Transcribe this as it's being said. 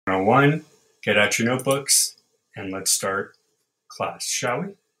101. Get out your notebooks and let's start class, shall we?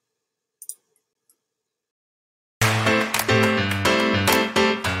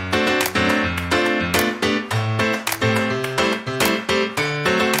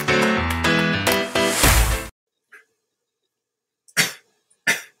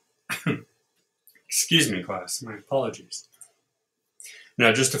 Excuse me, class. My apologies.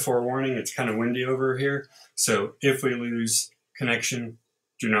 Now, just a forewarning, it's kind of windy over here, so if we lose connection,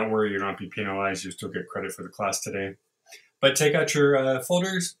 do not worry, you'll not be penalized. You'll still get credit for the class today. But take out your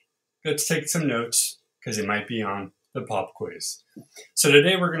folders. Let's take some notes, because it might be on the pop quiz. So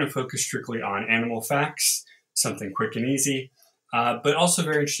today we're going to focus strictly on animal facts, something quick and easy, but also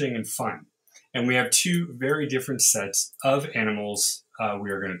very interesting and fun. And we have two very different sets of animals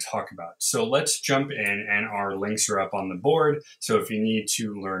we are going to talk about. So let's jump in, and our links are up on the board. So if you need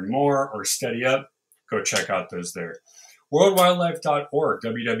to learn more or study up, go check out those there. WorldWildlife.org,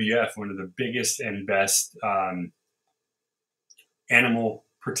 WWF, one of the biggest and best animal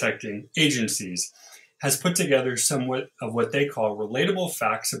protecting agencies, has put together somewhat of what they call relatable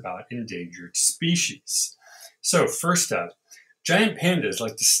facts about endangered species. So first up, giant pandas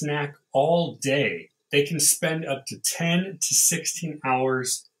like to snack all day. They can spend up to 10 to 16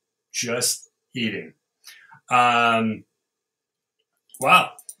 hours just eating. Wow.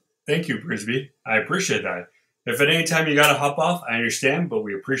 Thank you, Brisby. I appreciate that. If at any time you got to hop off, I understand, but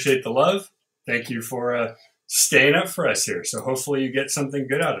we appreciate the love. Thank you for staying up for us here. So hopefully you get something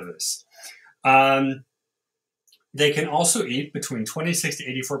good out of this. They can also eat between 26 to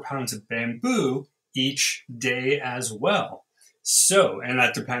 84 pounds of bamboo each day as well. So, and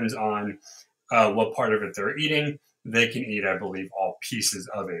that depends on what part of it they're eating. They can eat, I believe, all pieces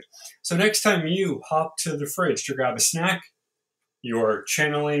of it. So next time you hop to the fridge to grab a snack, you're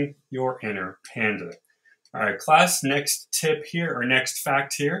channeling your inner panda. All right, class, next tip here, or next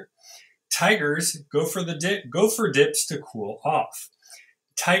fact here. Tigers go for dips to cool off.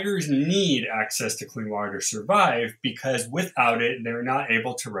 Tigers need access to clean water to survive because without it, they're not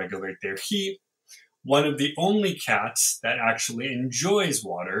able to regulate their heat. One of the only cats that actually enjoys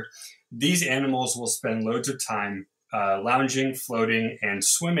water. These animals will spend loads of time lounging, floating, and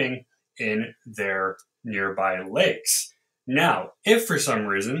swimming in their nearby lakes. Now, if for some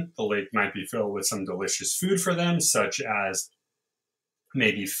reason the lake might be filled with some delicious food for them, such as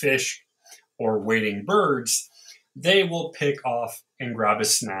maybe fish or wading birds, they will pick off and grab a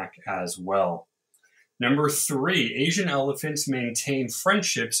snack as well. Number 3, Asian elephants maintain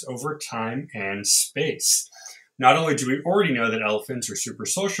friendships over time and space. Not only do we already know that elephants are super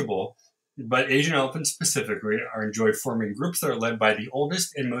sociable, but Asian elephants specifically enjoy forming groups that are led by the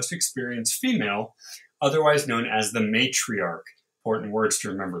oldest and most experienced female, otherwise known as the matriarch. Important words to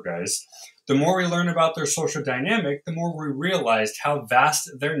remember, guys. The more we learn about their social dynamic, the more we realize how vast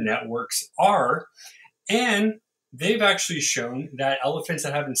their networks are. And they've actually shown that elephants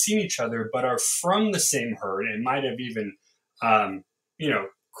that haven't seen each other but are from the same herd and might have even,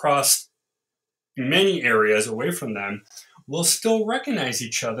 crossed many areas away from them will still recognize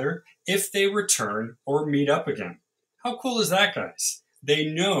each other if they return or meet up again. How cool is that, guys? They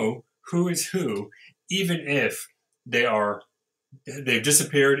know who is who, even if they've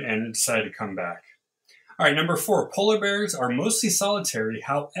disappeared and decided to come back. All right, number 4, polar bears are mostly solitary.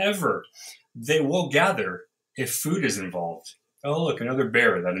 However, they will gather if food is involved. Oh, look, another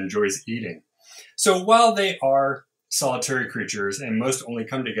bear that enjoys eating. So while they are solitary creatures and most only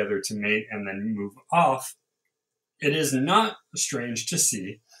come together to mate and then move off, it is not strange to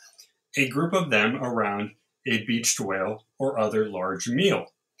see a group of them around a beached whale or other large meal.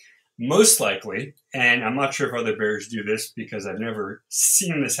 Most likely, and I'm not sure if other bears do this because I've never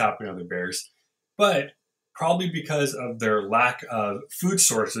seen this happen to other bears, but probably because of their lack of food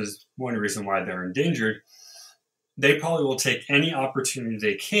sources, one reason why they're endangered, they probably will take any opportunity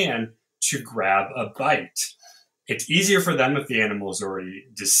they can to grab a bite. It's easier for them if the animal is already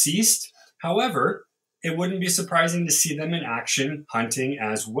deceased. However, it wouldn't be surprising to see them in action hunting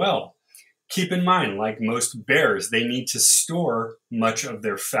as well. Keep in mind, like most bears, they need to store much of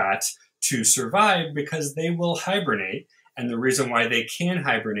their fat to survive because they will hibernate. And the reason why they can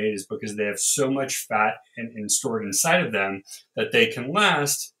hibernate is because they have so much fat and stored inside of them that they can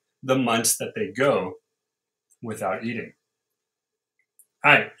last the months that they go without eating.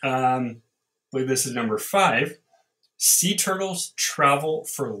 All right, I believe this is number 5. Sea turtles travel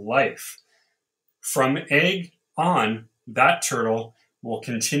for life. From egg on, that turtle will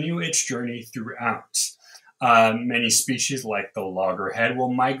continue its journey throughout. Many species like the loggerhead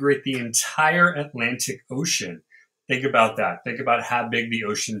will migrate the entire Atlantic Ocean. Think about that. Think about how big the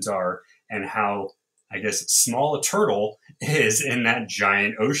oceans are and how I guess, small a turtle is in that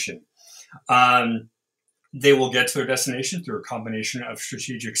giant ocean. They will get to their destination through a combination of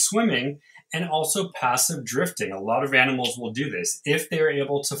strategic swimming and also passive drifting. A lot of animals will do this. If they're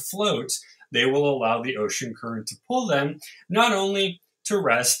able to float, they will allow the ocean current to pull them, not only to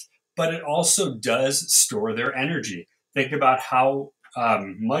rest, but it also does store their energy. Think about how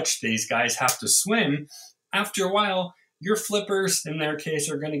much these guys have to swim. After a while, your flippers, in their case,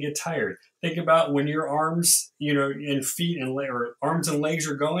 are going to get tired. Think about when your arms, and feet or arms and legs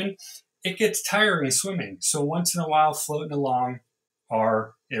are going, it gets tiring swimming. So once in a while, floating along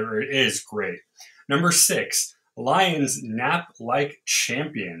is great. Number 6, lions nap like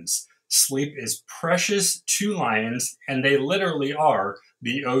champions. Sleep is precious to lions, and they literally are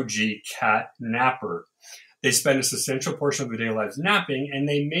the OG cat napper. They spend a substantial portion of their daily lives napping, and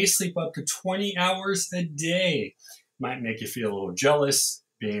they may sleep up to 20 hours a day. Might make you feel a little jealous,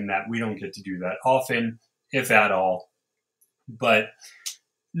 being that we don't get to do that often, if at all. But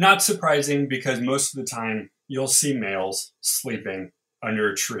not surprising, because most of the time you'll see males sleeping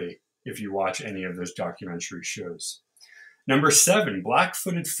under a tree if you watch any of those documentary shows. Number 7,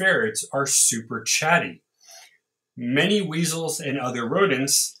 black-footed ferrets are super chatty. Many weasels and other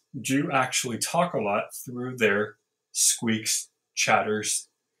rodents do actually talk a lot through their squeaks, chatters,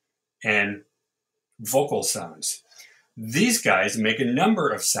 and vocal sounds. These guys make a number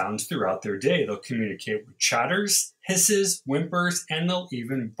of sounds throughout their day. They'll communicate with chatters, hisses, whimpers, and they'll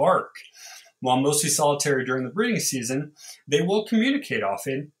even bark. While mostly solitary during the breeding season, they will communicate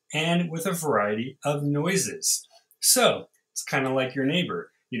often and with a variety of noises. So it's kind of like your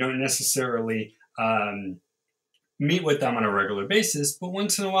neighbor. You don't necessarily meet with them on a regular basis, but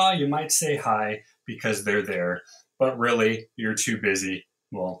once in a while you might say hi because they're there, but really you're too busy,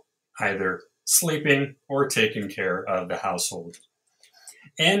 either sleeping or taking care of the household.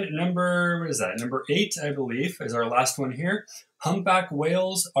 And number 8, I believe, is our last one here. Humpback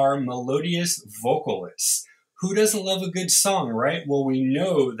whales are melodious vocalists. Who doesn't love a good song, right? Well, we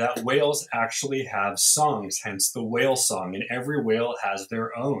know that whales actually have songs, hence the whale song, and every whale has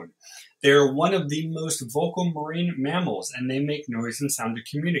their own. They're one of the most vocal marine mammals, and they make noise and sound to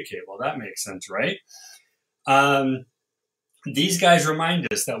communicate. Well, that makes sense, right? These guys remind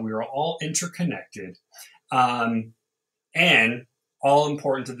us that we are all interconnected and all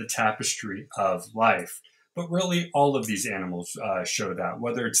important to the tapestry of life. But really, all of these animals show that.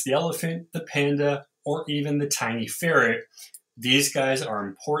 Whether it's the elephant, the panda, or even the tiny ferret, these guys are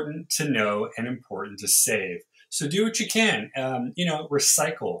important to know and important to save. So do what you can.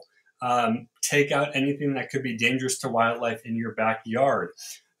 Recycle. Take out anything that could be dangerous to wildlife in your backyard.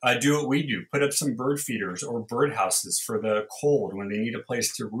 Do what we do. Put up some bird feeders or bird houses for the cold when they need a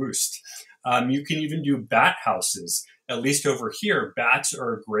place to roost. You can even do bat houses. At least over here, bats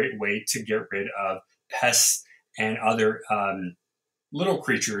are a great way to get rid of pests and other little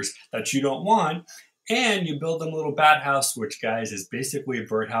creatures that you don't want. And you build them a little bat house, which, guys, is basically a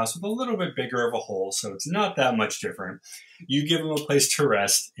birdhouse with a little bit bigger of a hole, so it's not that much different. You give them a place to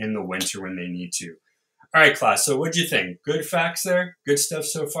rest in the winter when they need to. All right, class, so what'd you think? Good facts there? Good stuff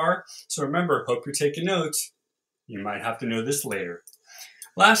so far? So remember, hope you're taking notes. You might have to know this later.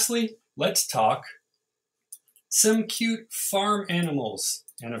 Lastly, let's talk some cute farm animals.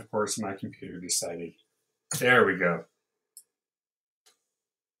 And of course, my computer decided. There we go.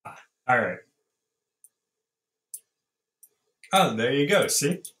 All right. Oh, there you go.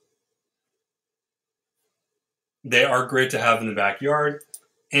 See? They are great to have in the backyard.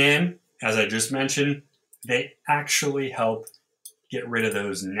 And as I just mentioned, they actually help get rid of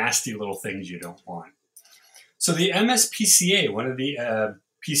those nasty little things you don't want. So the MSPCA, one of the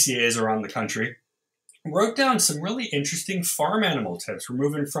PCAs around the country, wrote down some really interesting farm animal tips. We're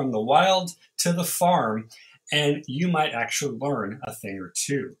moving from the wild to the farm, and you might actually learn a thing or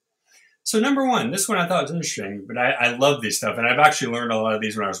two. So number 1, this one I thought was interesting, but I love this stuff, and I've actually learned a lot of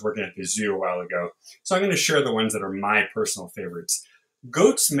these when I was working at the zoo a while ago. So I'm going to share the ones that are my personal favorites.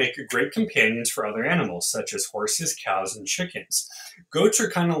 Goats make great companions for other animals, such as horses, cows, and chickens. Goats are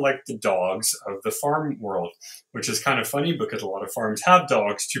kind of like the dogs of the farm world, which is kind of funny because a lot of farms have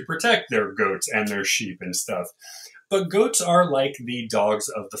dogs to protect their goats and their sheep and stuff. But goats are like the dogs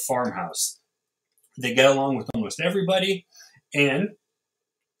of the farmhouse. They get along with almost everybody, and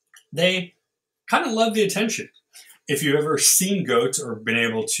they kind of love the attention. If you've ever seen goats or been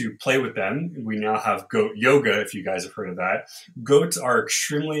able to play with them, we now have goat yoga, if you guys have heard of that. Goats are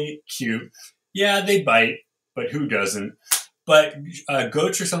extremely cute. Yeah, they bite, but who doesn't? But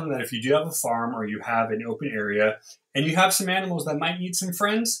goats are something that if you do have a farm or you have an open area and you have some animals that might need some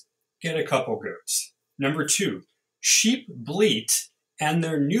friends, get a couple goats. Number 2, sheep bleat and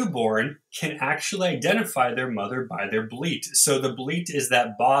their newborn can actually identify their mother by their bleat. So the bleat is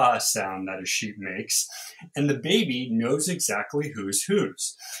that ba sound that a sheep makes, and the baby knows exactly who's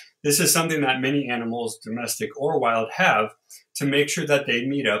whose. This is something that many animals, domestic or wild, have to make sure that they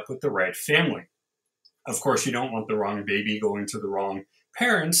meet up with the right family. Of course, you don't want the wrong baby going to the wrong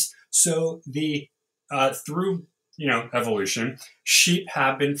parents, so through evolution, sheep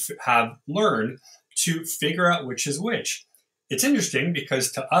have learned to figure out which is which. It's interesting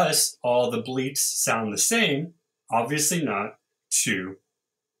because to us, all the bleats sound the same, obviously not to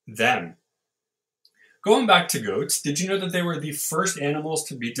them. Going back to goats, did you know that they were the first animals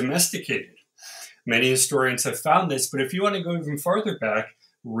to be domesticated? Many historians have found this, but if you want to go even farther back,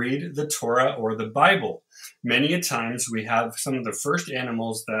 read the Torah or the Bible. Many a times we have some of the first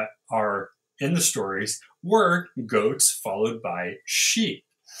animals that are in the stories were goats followed by sheep.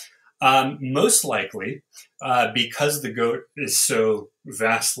 Most likely, because the goat is so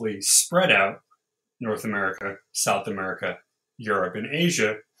vastly spread out, North America, South America, Europe, and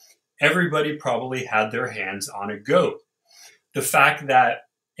Asia, everybody probably had their hands on a goat. The fact that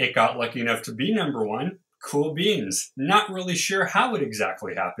it got lucky enough to be number one, cool beans. Not really sure how it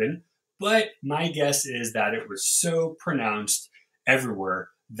exactly happened, but my guess is that it was so pronounced everywhere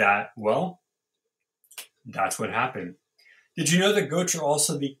that, well, that's what happened. Did you know that goats are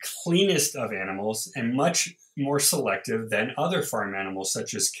also the cleanest of animals and much more selective than other farm animals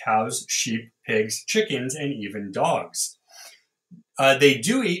such as cows, sheep, pigs, chickens, and even dogs? They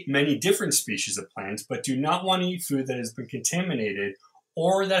do eat many different species of plants, but do not want to eat food that has been contaminated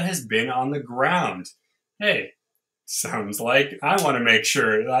or that has been on the ground. Hey, sounds like I want to make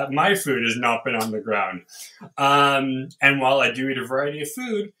sure that my food has not been on the ground. And while I do eat a variety of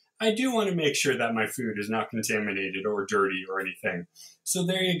food, I do want to make sure that my food is not contaminated or dirty or anything. So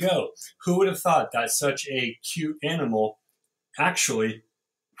there you go. Who would have thought that such a cute animal actually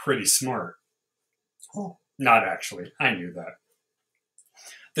pretty smart? Oh, not actually. I knew that.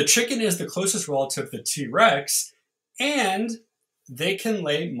 The chicken is the closest relative to T-Rex, and they can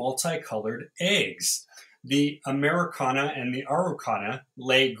lay multicolored eggs. The Americana and the Araucana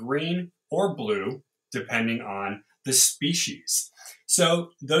lay green or blue, depending on the species. So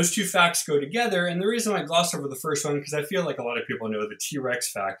those two facts go together, and the reason I glossed over the first one, because I feel like a lot of people know the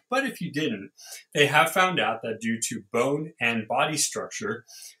T-Rex fact, but if you didn't, they have found out that due to bone and body structure,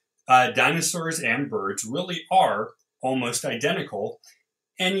 dinosaurs and birds really are almost identical,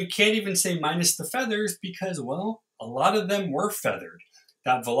 and you can't even say minus the feathers because, well, a lot of them were feathered.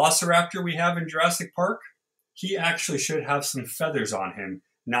 That velociraptor we have in Jurassic Park, he actually should have some feathers on him,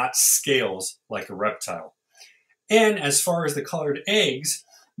 not scales like a reptile. And as far as the colored eggs,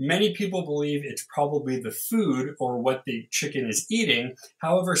 many people believe it's probably the food or what the chicken is eating.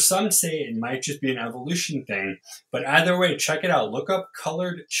 However, some say it might just be an evolution thing. But either way, check it out. Look up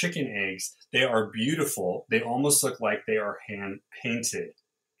colored chicken eggs. They are beautiful. They almost look like they are hand painted.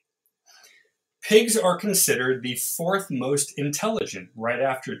 Pigs are considered the fourth most intelligent, right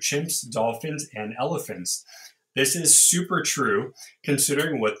after chimps, dolphins, and elephants. This is super true,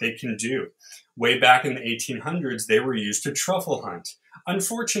 considering what they can do. Way back in the 1800s, they were used to truffle hunt.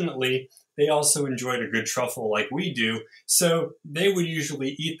 Unfortunately, they also enjoyed a good truffle like we do, so they would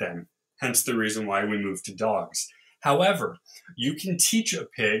usually eat them, hence the reason why we moved to dogs. However, you can teach a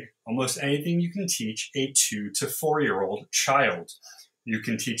pig almost anything you can teach a 2 to 4-year-old child. You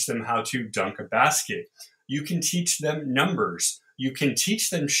can teach them how to dunk a basket. You can teach them numbers. You can teach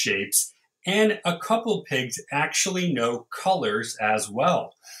them shapes. And a couple pigs actually know colors as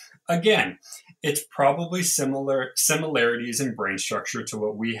well. Again, it's probably similarities in brain structure to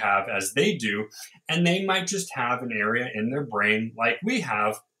what we have as they do. And they might just have an area in their brain like we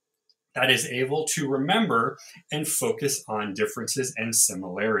have that is able to remember and focus on differences and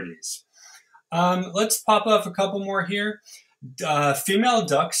similarities. Let's pop up a couple more here. Female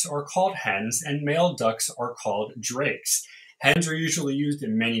ducks are called hens and male ducks are called drakes. Hens are usually used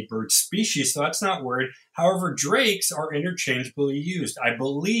in many bird species, so that's not weird. However, drakes are interchangeably used. I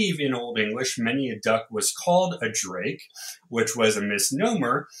believe in Old English, many a duck was called a drake, which was a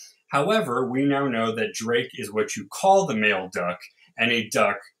misnomer. However, we now know that drake is what you call the male duck, and a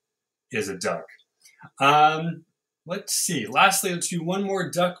duck is a duck. Let's see. Lastly, let's do one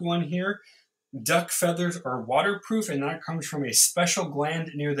more duck one here. Duck feathers are waterproof, and that comes from a special gland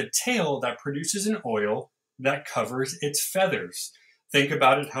near the tail that produces an oil that covers its feathers. Think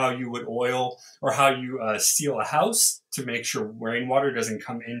about it how you would oil or how you seal a house to make sure rainwater doesn't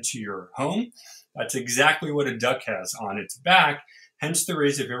come into your home. That's exactly what a duck has on its back. Hence the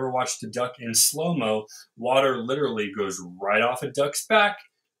reason if you ever watched a duck in slow-mo, water literally goes right off a duck's back.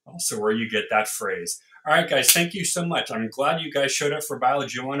 Also where you get that phrase, All right, guys, thank you so much. I'm glad you guys showed up for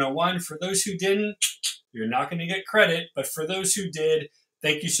Biology 101. For those who didn't, you're not going to get credit. But for those who did,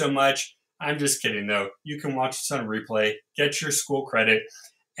 thank you so much. I'm just kidding, though. You can watch this on replay, get your school credit.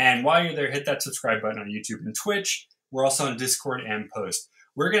 And while you're there, hit that subscribe button on YouTube and Twitch. We're also on Discord and Post.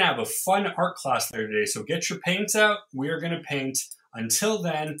 We're going to have a fun art class there today, so get your paints out. We are going to paint. Until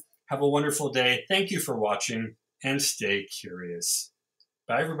then, have a wonderful day. Thank you for watching, and stay curious.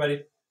 Bye, everybody.